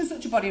 such and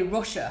such a body,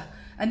 Russia.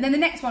 And then the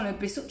next one would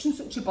be such and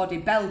such a body,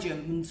 Belgium,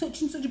 and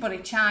such a body,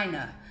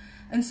 China.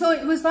 And so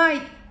it was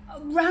like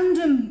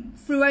random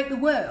throughout the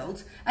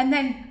world. And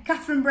then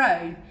Catherine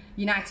Brown,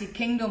 United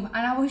Kingdom.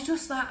 And I was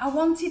just like, I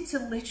wanted to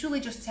literally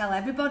just tell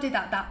everybody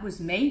that that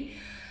was me.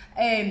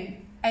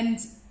 And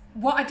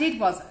what I did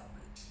was,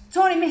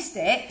 Tony missed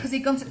it because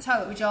he'd gone to the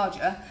toilet with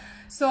Georgia.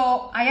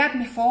 So I had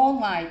my phone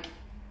like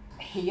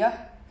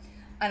here,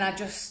 and I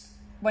just,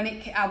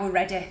 I was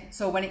ready.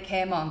 So when it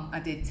came on, I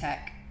did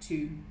take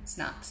 2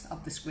 snaps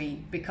of the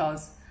screen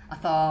because I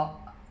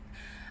thought,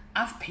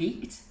 I've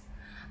peaked.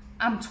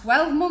 I'm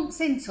 12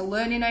 months into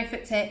learning how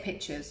to take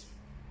pictures,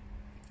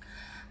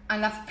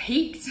 and I've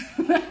peaked,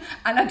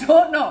 and I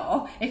don't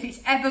know if it's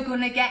ever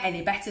going to get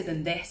any better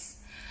than this,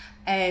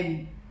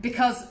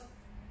 because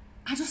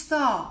I just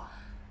thought,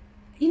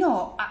 you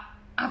know,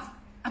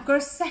 I've got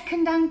a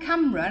second-hand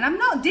camera, and I'm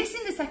not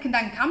dissing the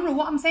second-hand camera.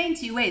 What I'm saying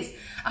to you is,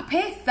 I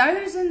pay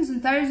thousands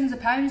and thousands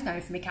of pounds now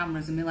for my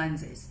cameras and my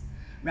lenses,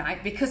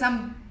 right? Because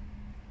I'm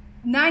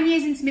 9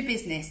 years into my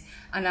business,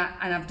 and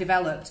I've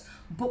developed.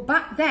 But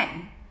back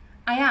then,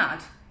 I had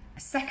a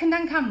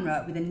second-hand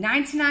camera with a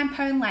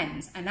 £99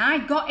 lens, and I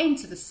got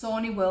into the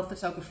Sony World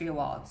Photography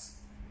Awards.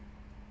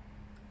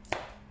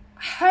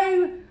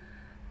 How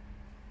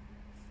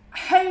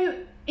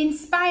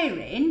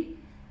inspiring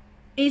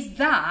is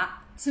that,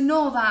 to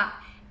know that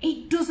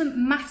it doesn't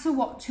matter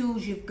what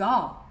tools you've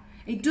got.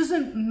 It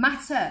doesn't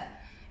matter.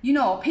 You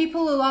know,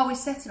 people will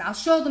always say to me, I'll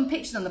show them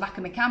pictures on the back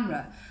of my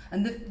camera,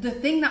 and the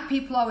thing that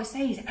people always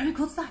say is, how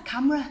good's that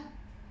camera?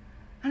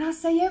 And I'll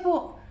say, yeah,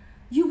 but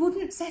you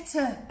wouldn't say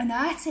to an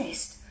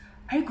artist,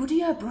 how good are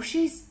your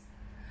brushes?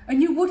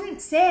 And you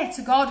wouldn't say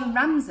to Gordon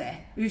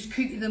Ramsay, who's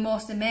cooked you the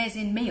most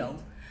amazing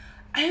meal,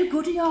 how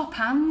good are your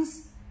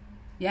pans?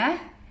 Yeah?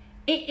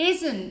 It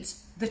isn't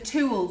the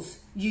tools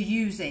you're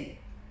using.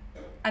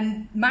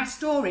 And my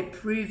story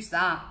proves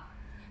that.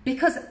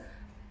 Because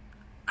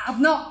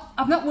I've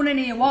not won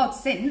any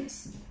awards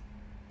since.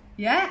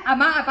 Yeah? I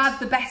might have had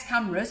the best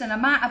cameras and I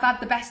might have had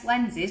the best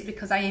lenses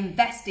because I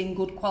invest in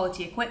good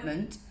quality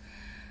equipment.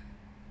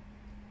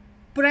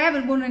 But I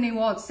haven't won any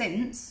awards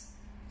since.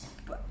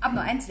 But I've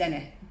not entered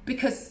any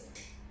because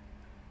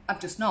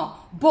I've just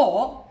not.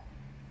 But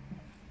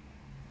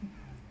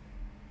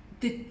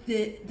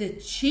the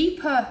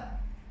cheaper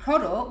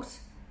product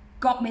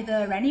got me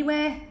there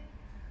anyway.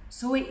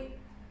 So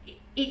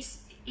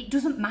it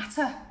doesn't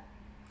matter.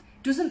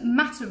 It doesn't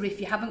matter if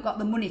you haven't got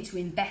the money to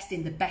invest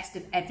in the best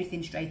of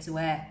everything straight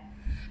away.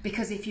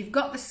 Because if you've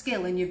got the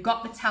skill and you've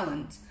got the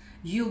talent,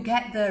 you'll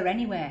get there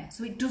anyway.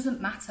 So it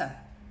doesn't matter.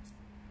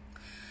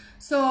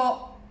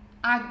 So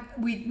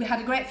we had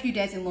a great few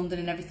days in London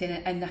and everything,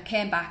 and I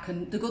came back,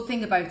 and the good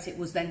thing about it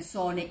was then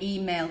Sony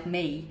emailed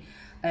me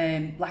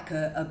like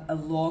a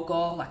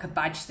logo, like a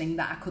badge thing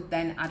that I could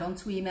then add on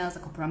to emails.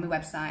 I could put on my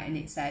website, and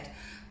it said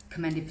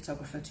Commended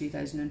Photographer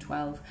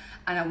 2012.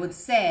 And I would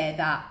say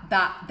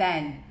that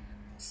then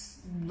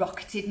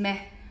rocketed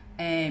me.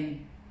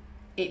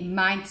 It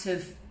might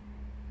have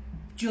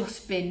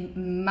just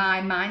been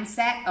my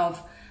mindset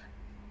of,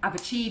 I've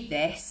achieved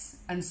this,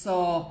 and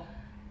so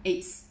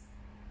it's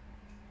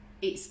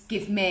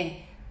give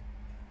me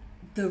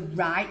the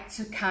right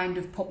to kind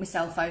of put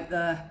myself out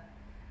there.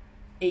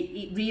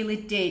 It really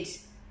did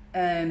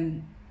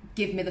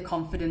give me the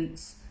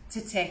confidence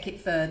to take it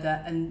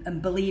further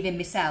and believe in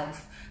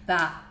myself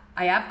that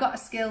I have got a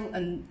skill,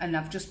 and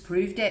I've just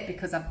proved it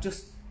because I've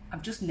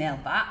just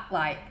nailed that.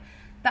 Like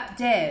that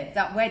day,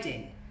 that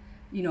wedding,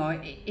 you know,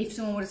 if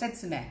someone would have said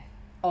to me,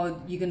 oh,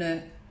 you're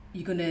gonna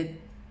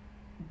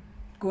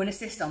go and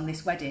assist on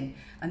this wedding,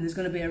 and there's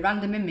going to be a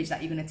random image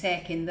that you're going to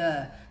take in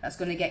there that's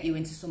going to get you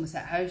into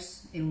Somerset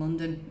House in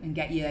London and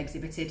get you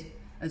exhibited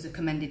as a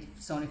commended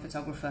Sony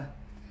photographer,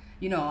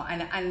 you know,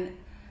 and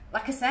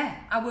like I said,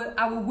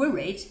 I were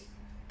worried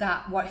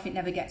that what if it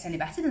never gets any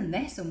better than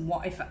this, and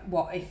what if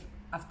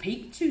I've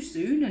peaked too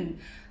soon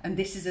and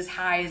this is as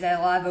high as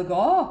I'll ever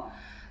go.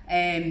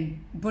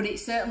 But it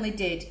certainly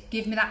did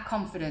give me that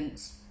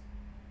confidence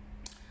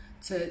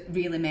to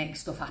really make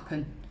stuff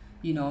happen,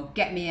 you know,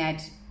 get me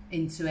head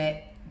into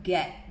it,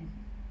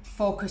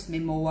 focused me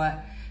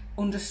more,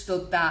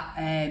 understood that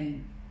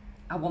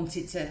I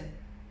wanted to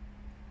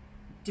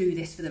do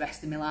this for the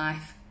rest of my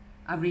life.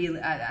 I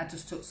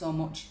just took so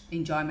much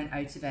enjoyment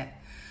out of it.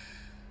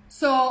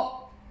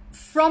 So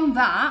from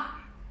that,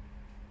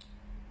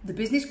 the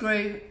business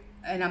grew,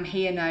 and I'm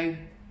here now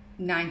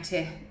 9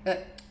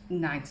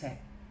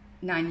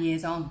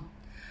 years on.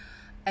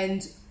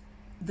 And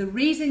the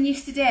reason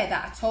yesterday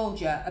that I told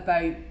you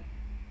about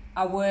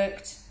I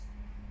worked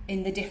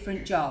in the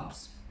different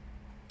jobs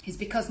is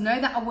because now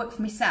that I work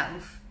for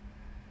myself,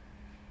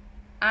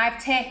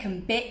 I've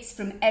taken bits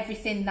from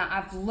everything that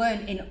I've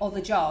learned in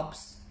other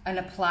jobs and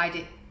applied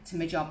it to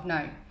my job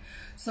now.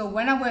 So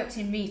when I worked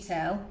in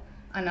retail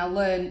and I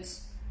learnt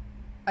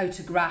how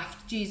to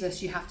graft,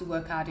 Jesus, you have to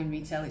work hard in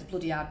retail, it's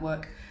bloody hard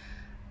work.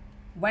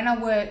 When I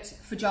worked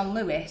for John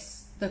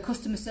Lewis, the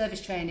customer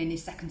service training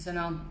is second to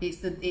none.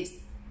 It's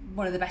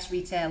one of the best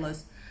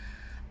retailers.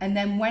 And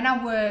then when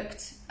I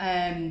worked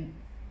in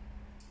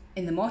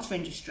the motor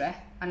industry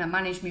and I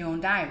managed my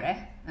own diary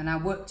and I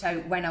worked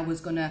out when I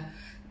was going to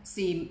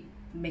see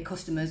my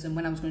customers and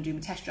when I was going to do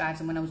my test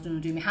drives and when I was going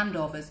to do my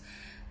handovers,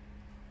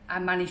 I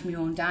managed my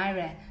own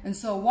diary. And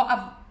so what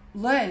I've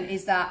learned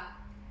is that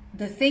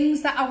the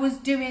things that I was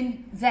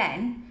doing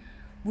then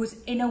was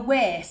in a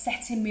way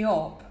setting me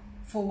up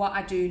for what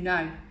I do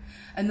now.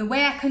 And the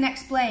way I can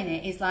explain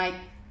it is like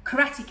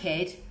Karate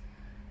Kid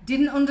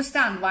didn't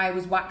understand why I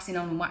was waxing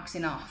on and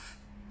waxing off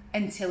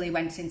until he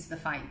went into the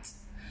fight.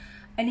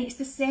 And it's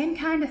the same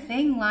kind of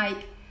thing.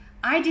 Like,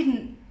 I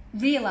didn't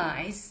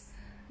realise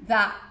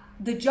that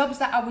the jobs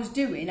that I was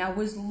doing, I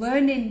was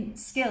learning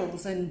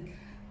skills and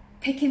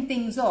picking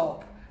things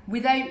up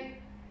without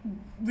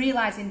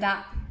realising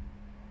that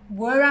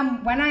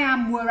when I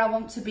am where I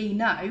want to be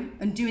now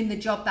and doing the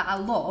job that I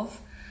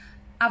love,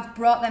 I've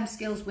brought them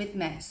skills with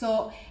me.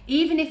 So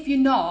even if you're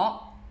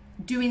not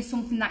doing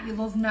something that you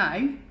love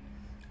now,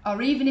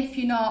 or even if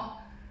you're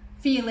not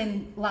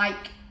feeling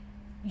like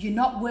you're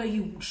not where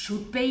you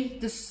should be,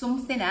 there's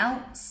something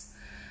else,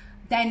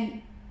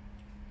 then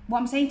what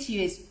I'm saying to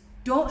you is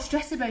don't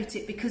stress about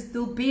it, because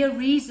there'll be a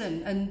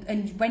reason,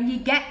 and when you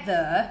get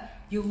there,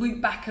 you'll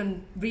look back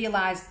and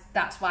realise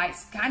that's why.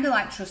 It's kind of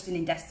like trusting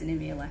in destiny,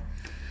 really.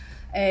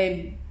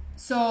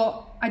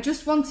 So I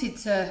just wanted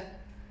to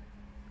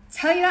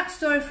tell you that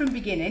story from the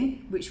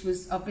beginning, which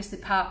was obviously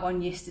part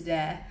 1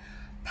 yesterday.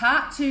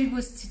 Part 2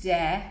 was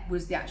today,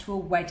 was the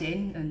actual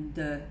wedding and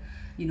the,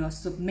 you know,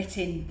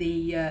 submitting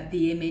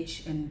the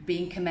image and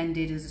being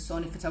commended as a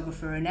Sony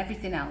photographer and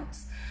everything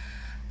else.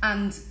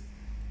 And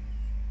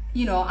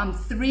you know, I'm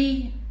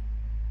three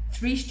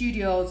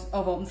studios.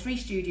 I've opened 3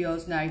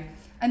 studios now,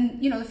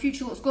 and you know the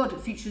future looks good. The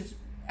future's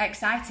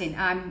exciting.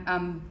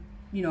 I'm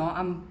you know,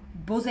 I'm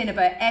buzzing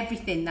about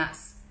everything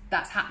that's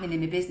happening in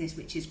my business,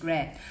 which is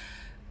great.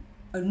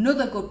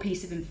 Another good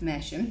piece of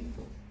information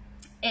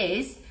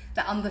is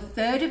that on the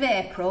 3rd of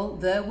April,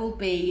 there will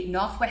be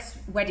Northwest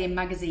Wedding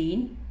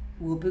magazine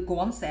will go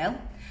on sale,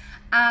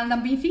 and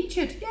I'm being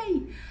featured,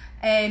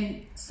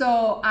 yay!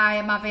 So I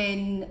am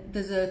having,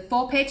 there's a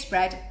 4-page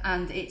spread,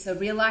 and it's a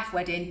real life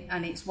wedding,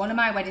 and it's one of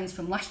my weddings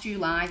from last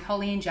July,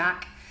 Holly and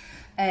Jack.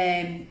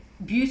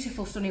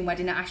 Beautiful, stunning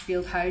wedding at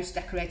Ashfield House,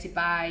 decorated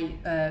by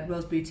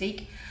Rose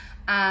Boutique.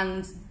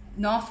 And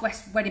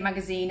Northwest Wedding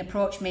magazine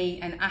approached me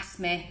and asked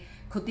me,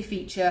 could they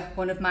feature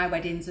one of my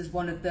weddings as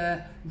one of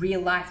the real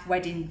life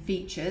wedding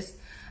features,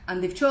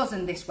 and they've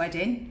chosen this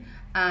wedding,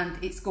 and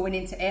it's going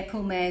into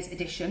April-May's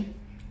edition,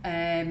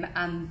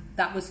 and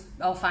that was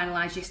all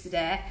finalised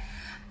yesterday,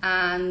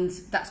 and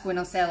that's going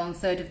on sale on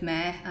 3rd of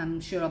May. I'm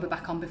sure I'll be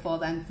back on before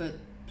then for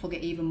plug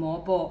it even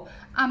more, but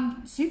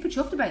I'm super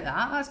chuffed about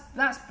that.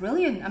 That's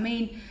brilliant. I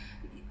mean,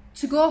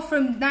 to go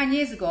from 9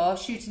 years ago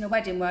shooting a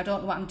wedding where I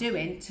don't know what I'm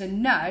doing to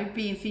now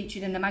being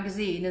featured in a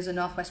magazine as a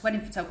Northwest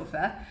wedding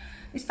photographer,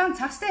 it's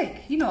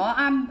fantastic. You know,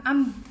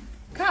 I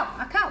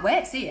can't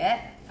wait to see it.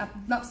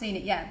 I've not seen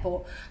it yet,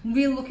 but I'm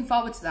really looking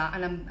forward to that,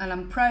 and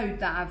I'm proud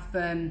that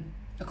I've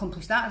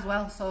accomplished that as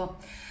well. So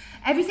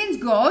everything's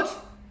good.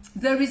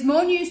 There is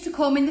more news to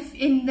come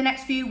in the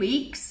next few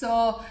weeks,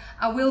 so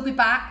I will be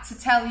back to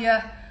tell you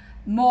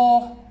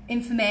more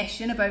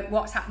information about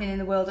what's happening in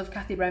the world of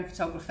Cathy Brown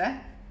photography.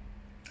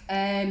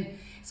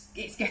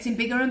 It's getting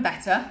bigger and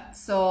better,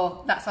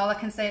 so that's all I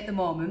can say at the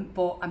moment,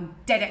 but I'm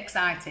dead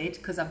excited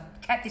because I've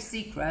kept this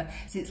secret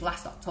since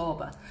last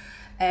October,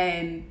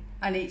 and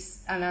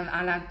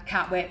I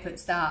can't wait for it to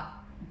start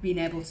being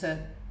able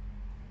to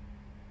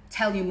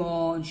tell you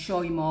more and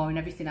show you more and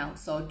everything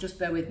else. So just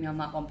bear with me on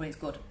that one, but it's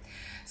good.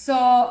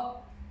 So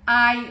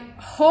I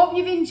hope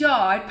you've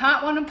enjoyed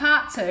part 1 and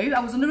part 2. I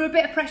was under a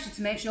bit of pressure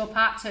to make sure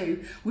part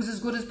 2 was as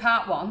good as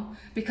part 1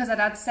 because I'd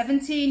had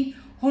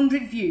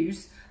 1,700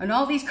 views and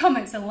all these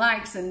comments and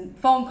likes and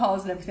phone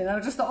calls and everything. And I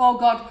just thought, oh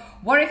God,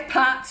 what if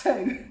part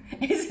 2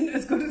 isn't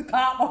as good as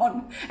part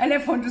 1? And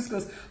everyone just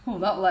goes, oh,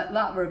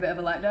 that were a bit of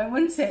a letdown,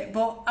 wasn't it?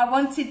 But I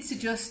wanted to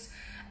just,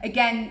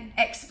 again,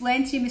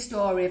 explain to you my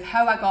story of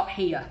how I got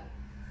here.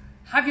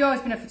 Have you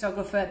always been a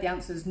photographer? The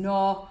answer is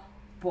no.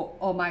 But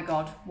oh my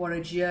God, what a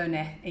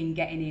journey in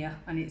getting here,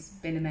 and it's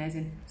been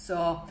amazing.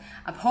 So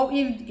I hope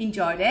you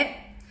enjoyed it.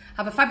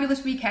 Have a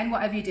fabulous weekend,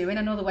 whatever you're doing.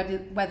 I know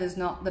the weather's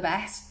not the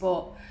best,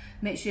 but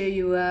make sure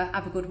you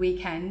have a good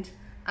weekend,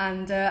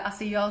 and I'll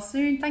see you all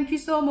soon. Thank you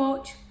so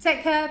much.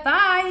 Take care.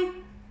 Bye.